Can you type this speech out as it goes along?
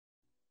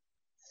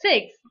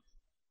6.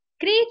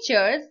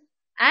 Creatures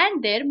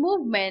and their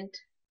movement.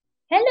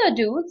 Hello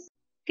dudes!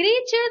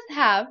 Creatures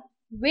have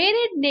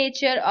varied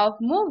nature of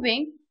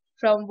moving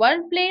from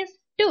one place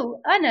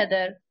to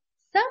another.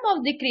 Some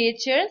of the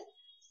creatures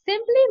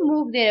simply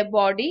move their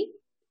body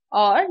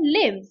or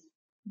limbs,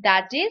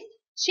 that is,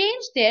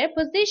 change their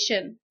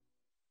position.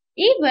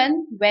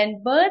 Even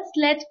when birds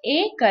let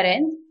air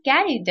currents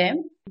carry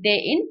them, they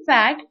in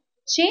fact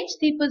change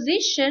the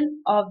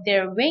position of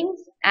their wings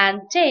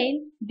and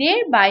tail,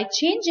 thereby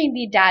changing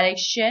the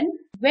direction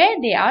where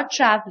they are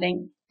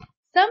traveling.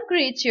 Some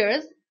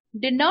creatures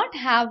do not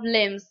have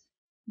limbs.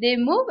 They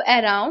move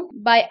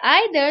around by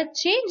either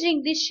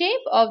changing the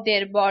shape of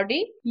their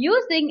body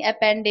using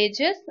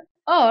appendages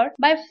or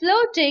by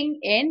floating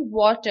in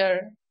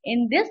water.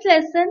 In this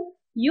lesson,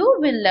 you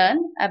will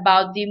learn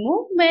about the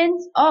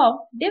movements of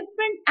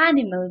different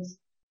animals.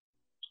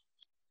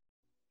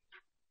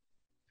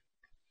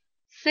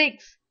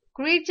 6.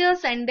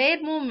 Creatures and their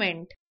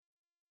movement.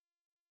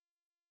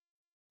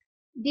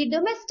 The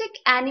domestic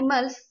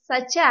animals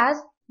such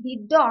as the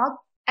dog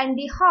and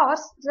the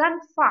horse run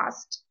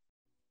fast.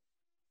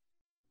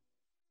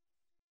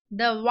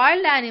 The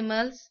wild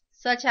animals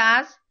such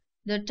as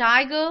the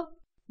tiger,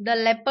 the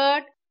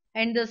leopard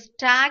and the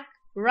stag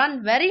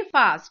run very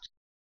fast.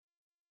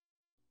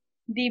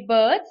 The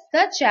birds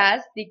such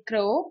as the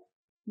crow,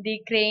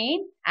 the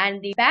crane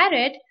and the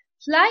parrot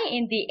fly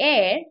in the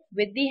air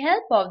with the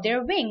help of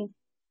their wings.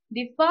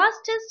 The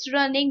fastest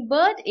running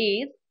bird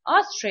is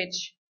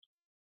ostrich.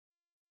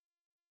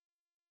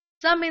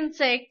 Some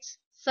insects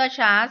such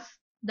as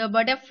the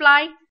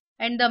butterfly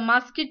and the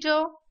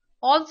mosquito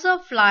also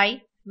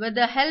fly with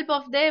the help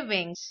of their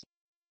wings.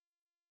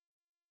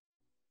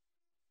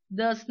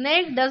 The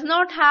snake does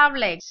not have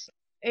legs.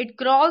 It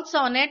crawls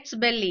on its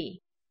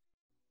belly.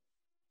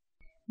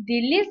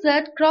 The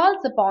lizard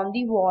crawls upon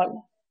the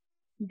wall.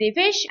 The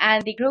fish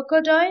and the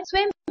crocodile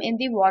swim in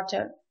the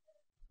water.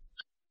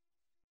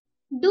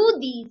 Do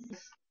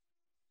these.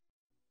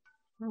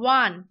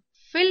 1.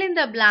 Fill in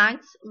the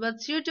blanks with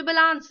suitable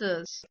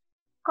answers.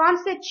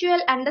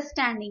 Conceptual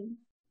understanding.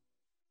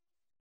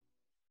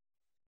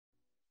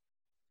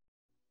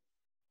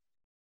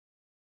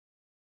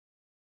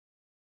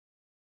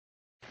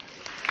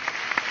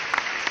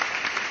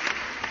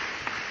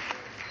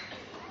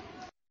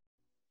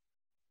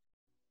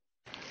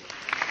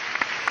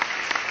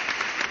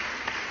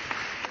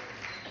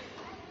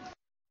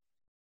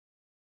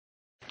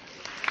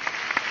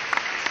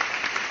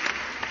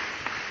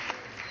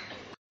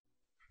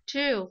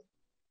 Two.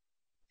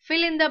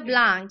 Fill in the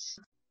blanks.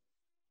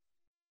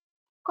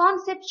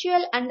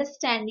 Conceptual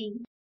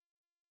understanding.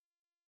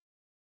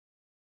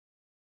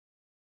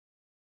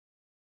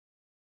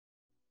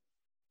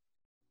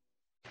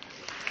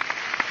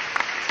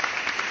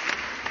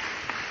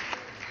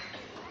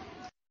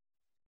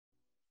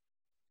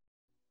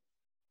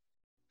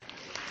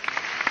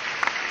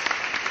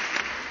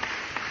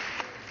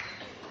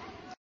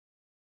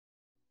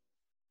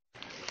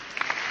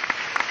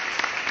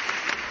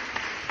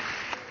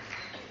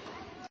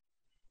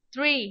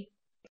 Three.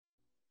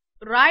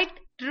 Write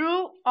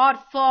true or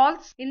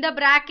false in the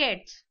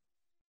brackets.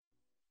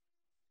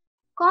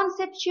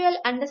 Conceptual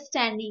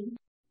understanding.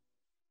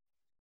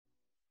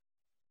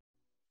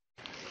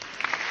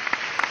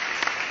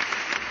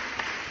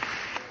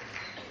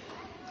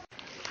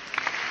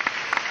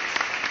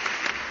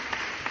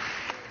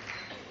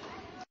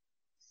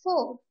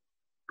 Four.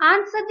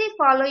 Answer the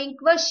following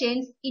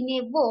questions in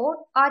a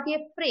word or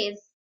a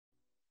phrase.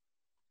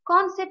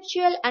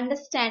 Conceptual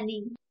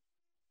understanding.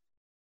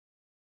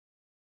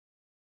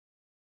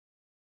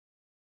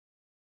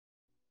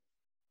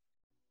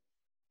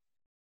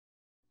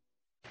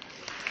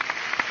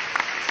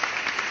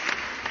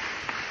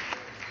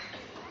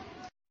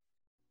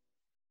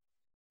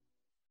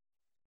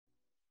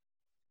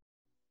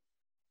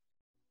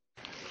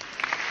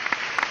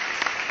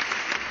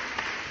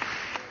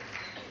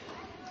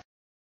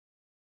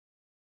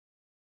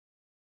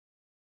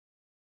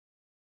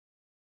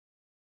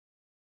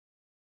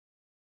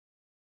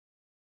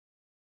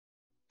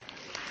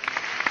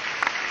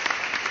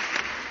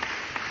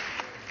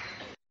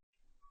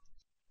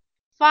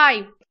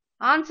 Five.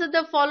 Answer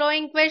the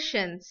following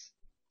questions.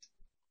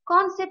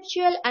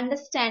 Conceptual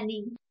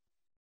understanding.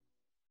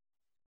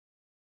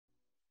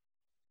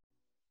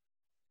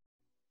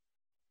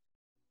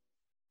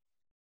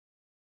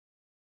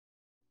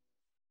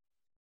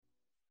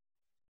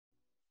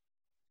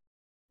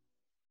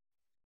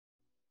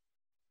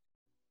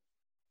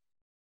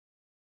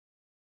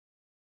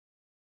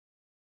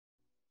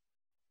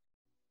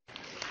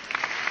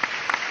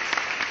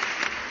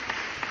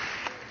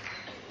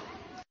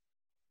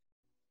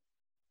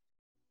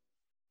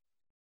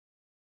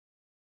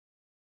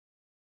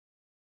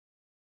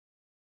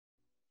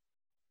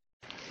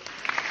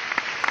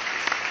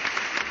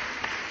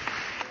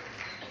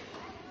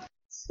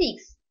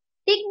 Six.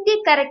 Tick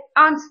the correct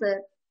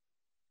answer.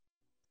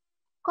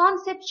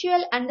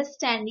 Conceptual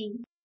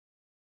understanding.